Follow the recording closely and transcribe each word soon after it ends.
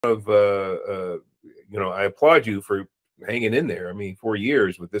of I applaud you for hanging in there. I mean, 4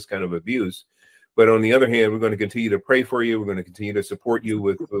 years with this kind of abuse. But on the other hand, we're going to continue to pray for you. We're going to continue to support you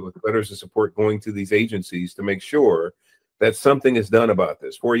with letters of support going to these agencies to make sure that something is done about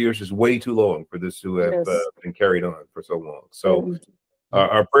this. 4 years is way too long for this to have been carried on for so long. So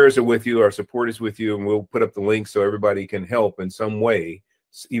our prayers are with you. Our support is with you. And we'll put up the link so everybody can help in some way,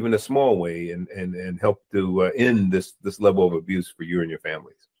 even a small way, and help to end this level of abuse for you and your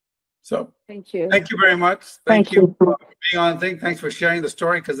families. So thank you very much. Thank you for being on. Thanks for sharing the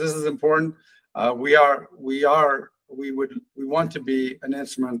story, because this is important. We want to be an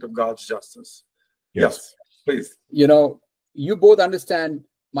instrument of God's justice. Yes, please. You know, you both understand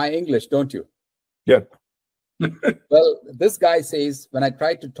my English, don't you? Yeah. Well, this guy says, when I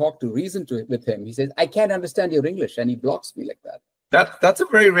tried to talk to reason with him, he says, I can't understand your English, and he blocks me like that. That's a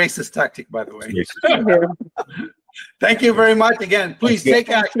very racist tactic, by the way. Thank you very much again. Please take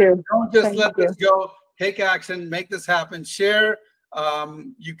action. Don't just let this go. Take action. Make this happen. Share.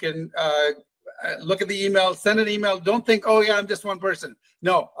 You can look at the email. Send an email. Don't think, oh yeah, I'm just one person.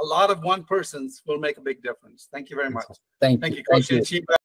 No, a lot of one persons will make a big difference. Thank you very much. Thank you. Coach.